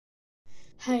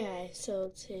Hi guys,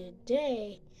 so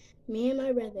today me and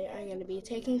my brother are going to be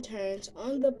taking turns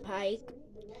on the bike,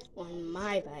 on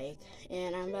my bike,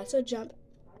 and I'm about to jump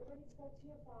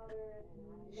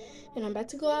and I'm about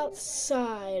to go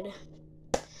outside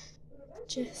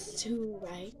just to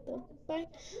ride the bike,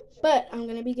 but I'm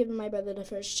going to be giving my brother the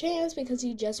first chance because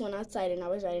he just went outside and I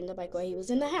was riding the bike while he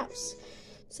was in the house.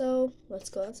 So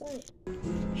let's go outside.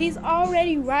 He's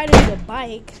already riding the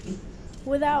bike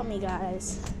without me,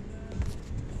 guys.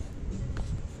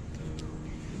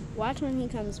 Watch when he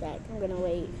comes back. I'm gonna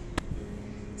wait.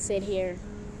 Sit here.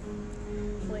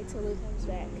 Wait till he comes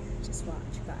back. Just watch,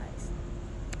 guys.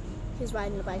 He's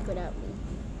riding the bike without me.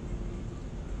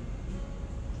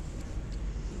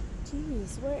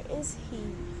 Jeez, where is he?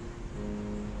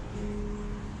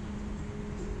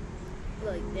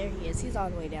 Look, there he is. He's all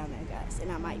the way down there, guys.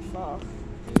 And I might fall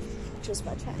just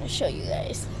by trying to show you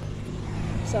guys.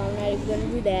 So I'm not even gonna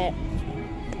do that.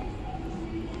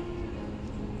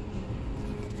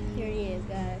 Here he is,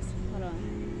 guys. Hold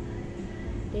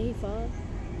on. Did he fall?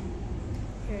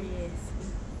 Here he is.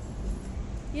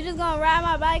 You just gonna ride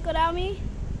my bike without me?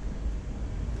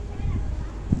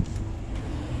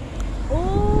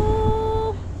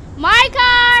 Ooh, my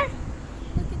car!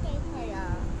 Look at that car,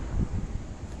 y'all.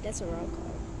 That's a wrong car.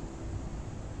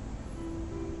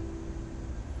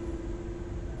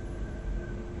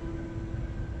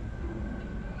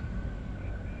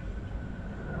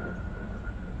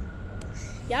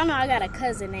 Y'all know I got a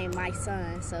cousin named My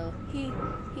Son, so he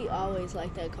always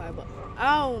liked that car, but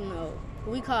I don't know.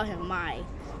 We call him My,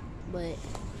 but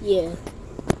yeah.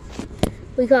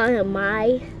 We call him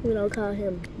My. We don't call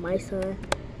him My Son.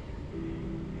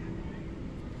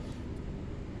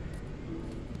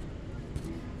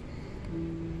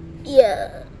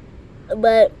 Yeah,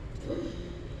 but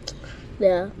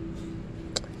yeah.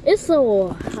 It's so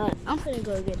hot. I'm gonna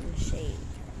go get in the shade.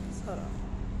 Hold on.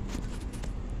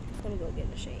 Let me go get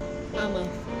in the shade. I'm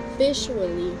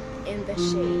officially in the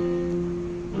shade.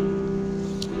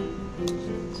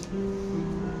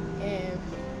 And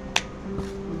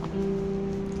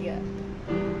yeah.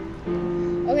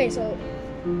 Okay, so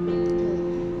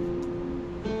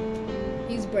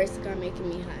these bracelets are making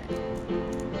me hot.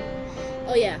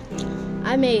 Oh yeah,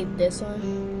 I made this one.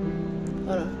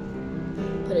 Hold on.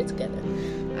 Put it together.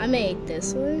 I made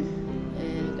this one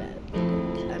and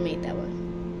I made that one.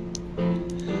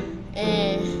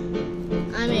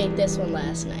 And I made this one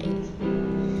last night.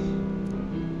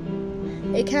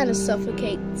 It kind of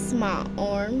suffocates my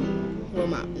arm. Well,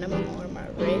 not my arm, my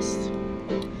wrist.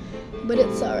 But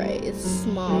it's alright. It's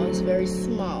small. It's very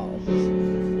small.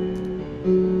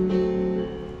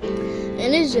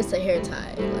 And it's just a hair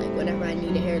tie. Like, whenever I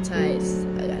need a hair tie,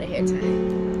 I got a hair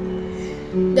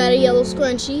tie. Got a yellow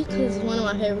scrunchie, because it's one of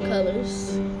my favorite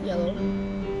colors. Yellow.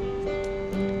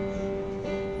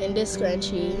 And this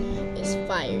scrunchie is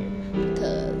fire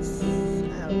because I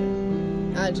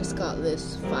don't know. I just call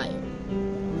this fire.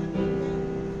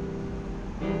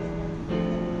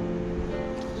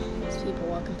 There's people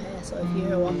walking past, so if you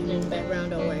hear walking in the background,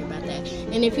 don't worry about that.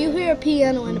 And if you hear a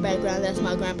piano in the background, that's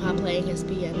my grandpa playing his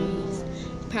piano. He's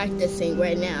practicing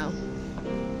right now.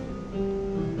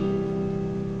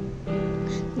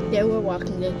 There we're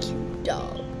walking a cute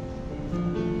dog.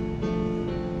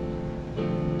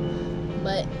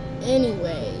 But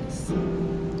anyways,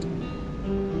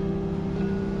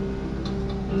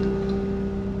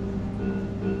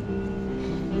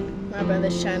 my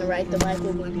brother's trying to ride the bike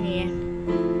with one hand.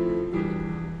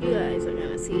 You guys are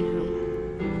gonna see him.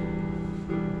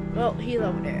 Oh, he's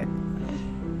over there.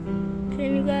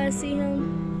 Can you guys see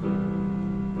him?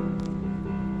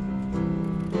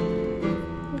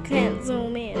 You can't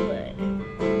zoom in, but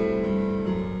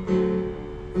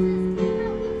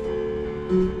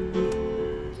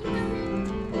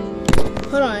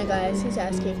hold on, guys. He's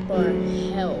asking for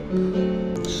help.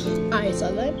 Alright,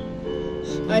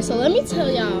 so let me tell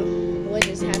y'all what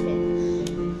just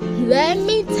happened. Let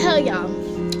me tell y'all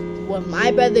what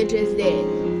my brother just did.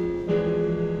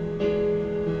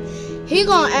 He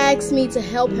gonna ask me to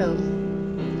help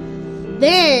him.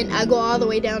 Then I go all the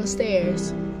way down the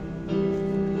stairs.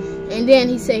 And then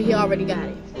he said he already got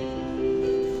it.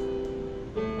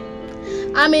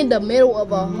 I'm in the middle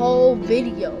of a whole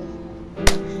video.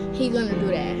 He gonna do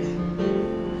that.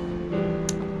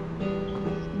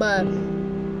 But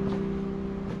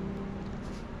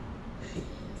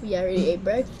we already ate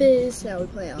breakfast. Now we're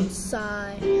playing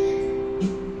outside.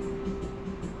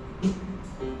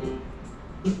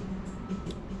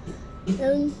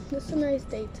 And it's a nice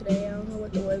day today. I don't know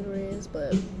what the weather is,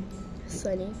 but it's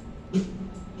sunny.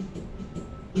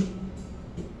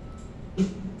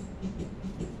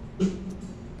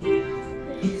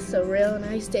 just a real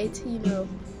nice day to, you know,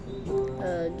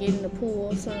 get in the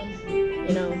pool or something.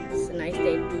 You know, it's a nice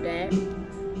day to do that.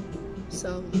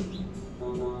 So,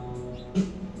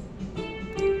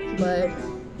 but,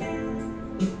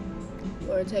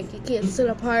 or take your kids to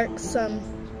the park, some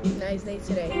nice day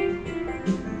today.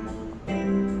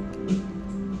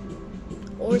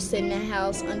 Or sit in the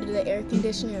house under the air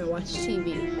conditioner and watch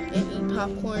TV and eat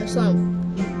popcorn or something.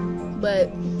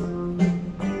 But,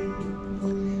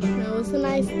 you know, it's a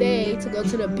nice day to go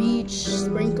to the beach,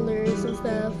 sprinklers and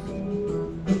stuff.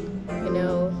 You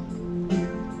know,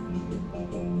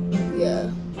 yeah,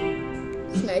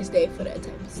 it's a nice day for that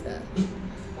type of stuff.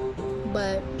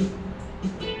 But,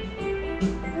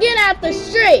 get out the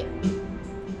street!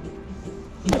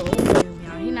 Oh,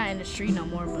 he's not in the street no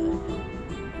more, but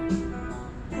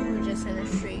we're just in the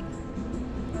street.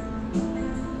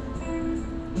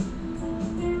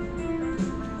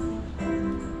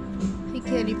 He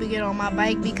can't even get on my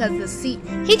bike because the seat.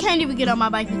 He can't even get on my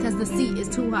bike because the seat is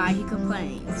too high. He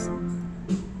complains.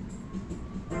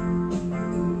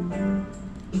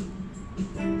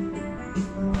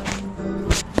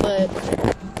 But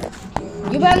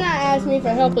you better not ask me for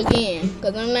help again,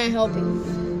 because I'm not helping.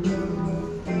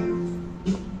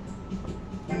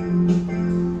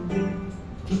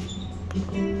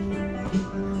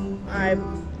 Alright,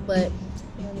 but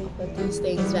let me put these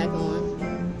things back on.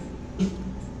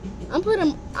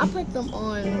 I put them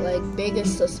on like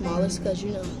biggest to smallest, because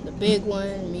you know the big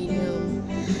one, medium,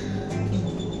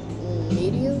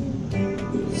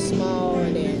 small,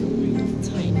 and then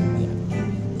tiny. You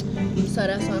know. So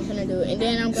that's what I'm gonna do, and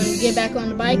then I'm gonna get back on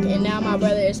the bike, and now my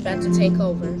brother is about to take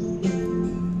over.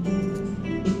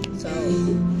 So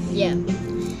yeah.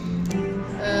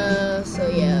 So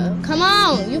yeah. Come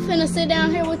on, you finna sit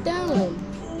down here with them.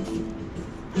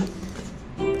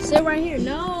 Sit right here.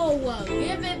 No,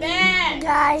 give it back.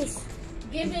 Guys,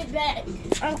 give it back.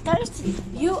 I'm thirsty.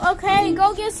 You okay?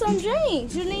 Go get some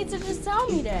drinks. You need to just tell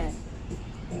me that.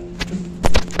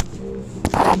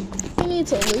 You need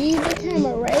to leave the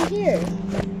camera right here.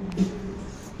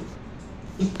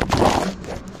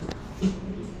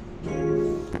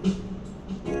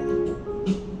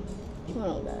 Hold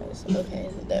on, guys. Okay,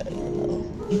 there we go.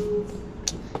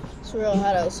 It's real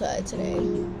hot outside today.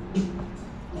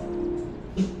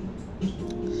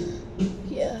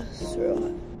 Yeah, it's real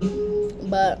hot.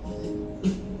 But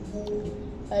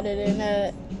other than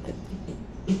that,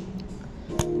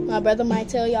 my brother might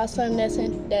tell y'all something that's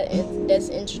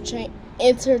entertaining.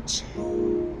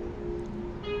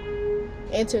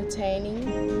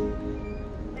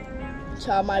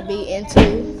 Y'all might be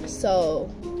into. So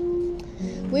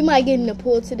we might get in the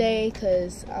pool today,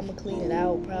 cause I'm gonna clean it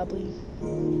out probably.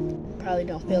 Probably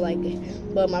don't feel like it,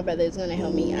 but my brother is gonna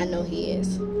help me. I know he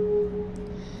is.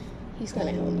 He's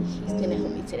gonna help me. He's gonna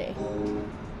help me today.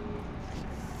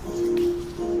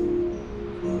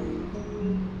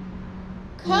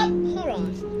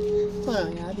 Hold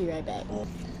on, y'all. I'll be right back.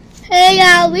 Hey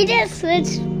y'all, we just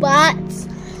switched spots,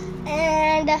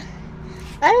 and I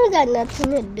don't got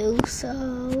nothing to do, so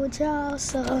with y'all,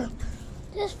 so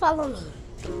just follow me.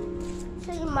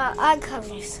 These are my eye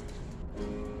colors.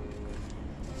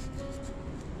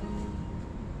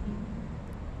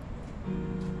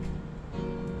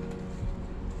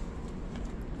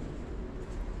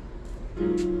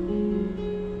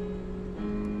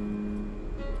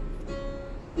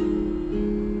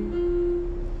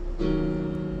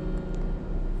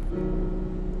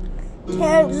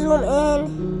 Can't zoom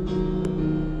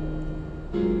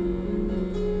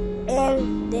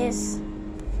in this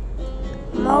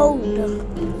mode,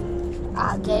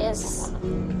 I guess.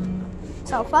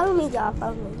 So follow me, y'all.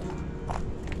 Follow me,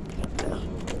 y'all.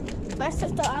 My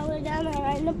sister all the way down there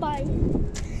riding the bike.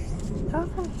 I'm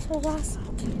gonna show y'all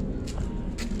something.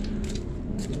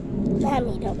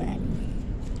 Mammy, don't mind me.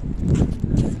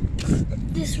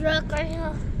 This rock right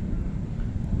here,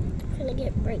 I'm gonna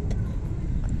get break.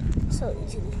 So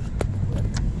easily.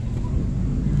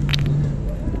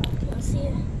 Y'all see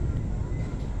it?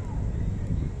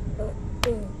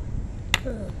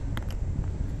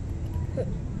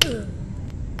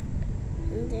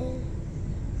 And then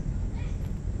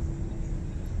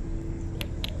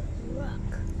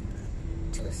rock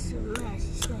to smash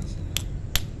it.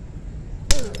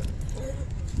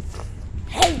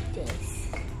 Hate this.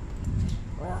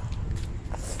 Well,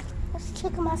 let's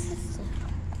check on my sister.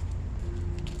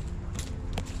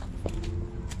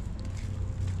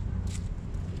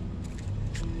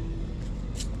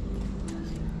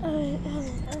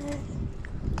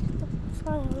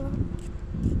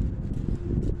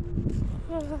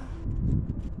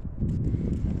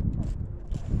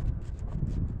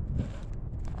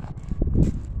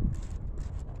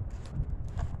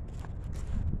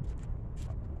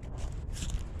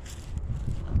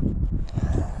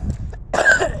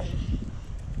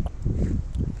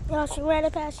 Oh, she ran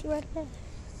it past.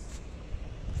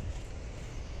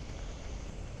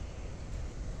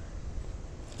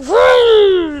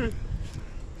 Vroom!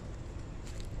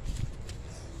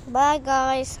 Bye,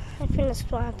 guys. I'm finna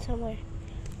spawn somewhere.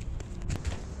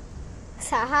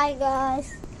 So, hi,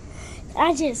 guys.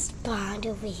 I just spawned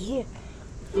over here.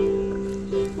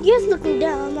 Just looking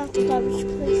down at the garbage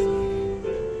place.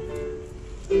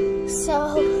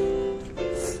 So,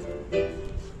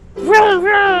 vroom,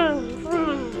 vroom,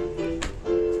 vroom.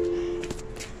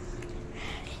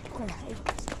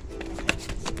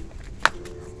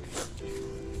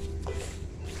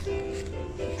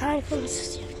 Howdy from my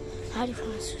sister. I'm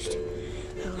gonna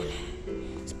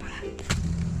spawn.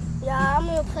 Yeah, I'm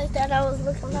in a place that I was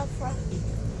looking up from.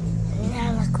 And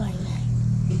I look like that.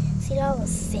 See, that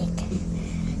was sick.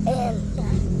 And I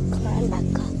climbed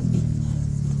back up.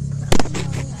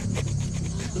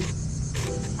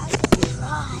 I can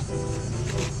try.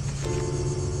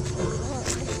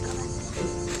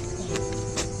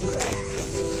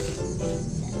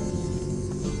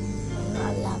 I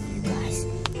love you guys.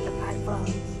 If I fall,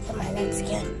 hit my legs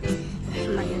again. Hit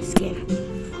my legs again.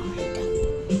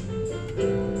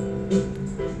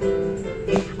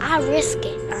 I risk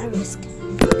it.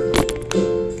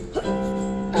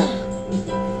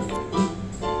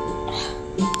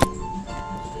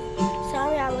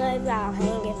 Sorry, I love y'all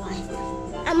hanging like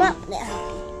I'm up now.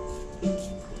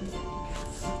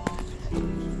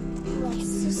 My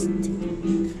sister.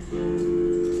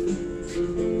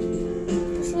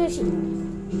 See what she doing?